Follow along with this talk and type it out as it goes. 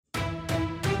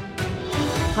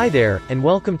Hi there, and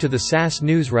welcome to the SaaS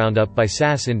News Roundup by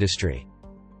SaaS Industry.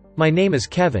 My name is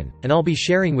Kevin, and I'll be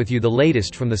sharing with you the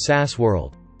latest from the SaaS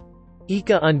world.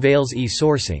 Eka unveils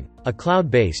e-sourcing, a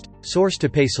cloud-based,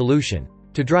 source-to-pay solution,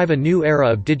 to drive a new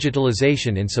era of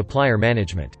digitalization in supplier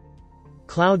management.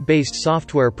 Cloud-based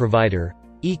software provider,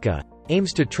 Eka,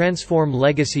 aims to transform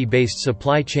legacy-based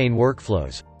supply chain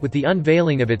workflows, with the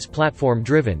unveiling of its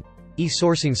platform-driven,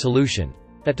 e-sourcing solution,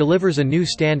 that delivers a new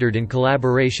standard in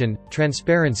collaboration,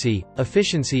 transparency,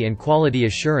 efficiency and quality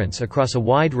assurance across a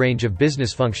wide range of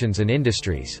business functions and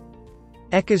industries.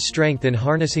 Eka's strength in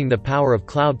harnessing the power of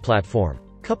cloud platform,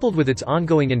 coupled with its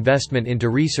ongoing investment into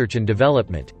research and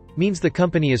development, means the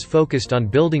company is focused on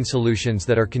building solutions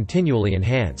that are continually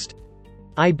enhanced.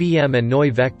 IBM and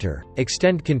NeuVector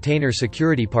extend container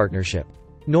security partnership.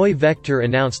 NeuVector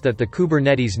announced that the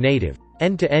Kubernetes native,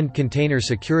 end-to-end container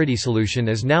security solution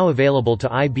is now available to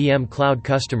IBM Cloud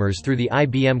customers through the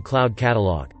IBM Cloud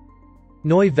Catalog.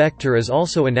 NeuVector is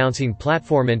also announcing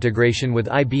platform integration with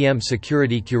IBM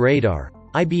Security QRadar,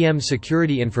 IBM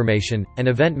Security Information, and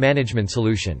Event Management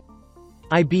Solution.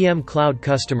 IBM Cloud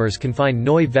customers can find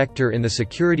NeuVector in the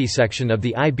security section of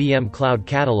the IBM Cloud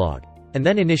Catalog, and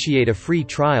then initiate a free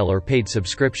trial or paid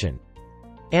subscription.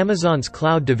 Amazon's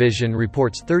cloud division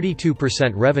reports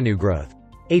 32% revenue growth.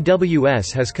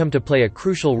 AWS has come to play a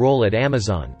crucial role at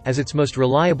Amazon, as its most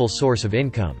reliable source of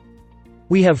income.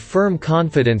 "We have firm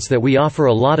confidence that we offer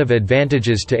a lot of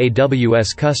advantages to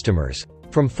AWS customers,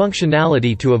 from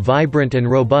functionality to a vibrant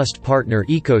and robust partner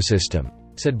ecosystem,"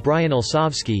 said Brian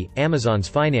Olsavsky, Amazon's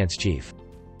finance chief.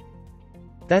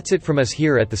 That's it from us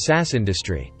here at the SaaS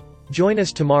Industry. Join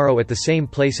us tomorrow at the same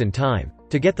place and time,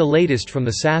 to get the latest from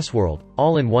the SaaS world,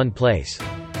 all in one place.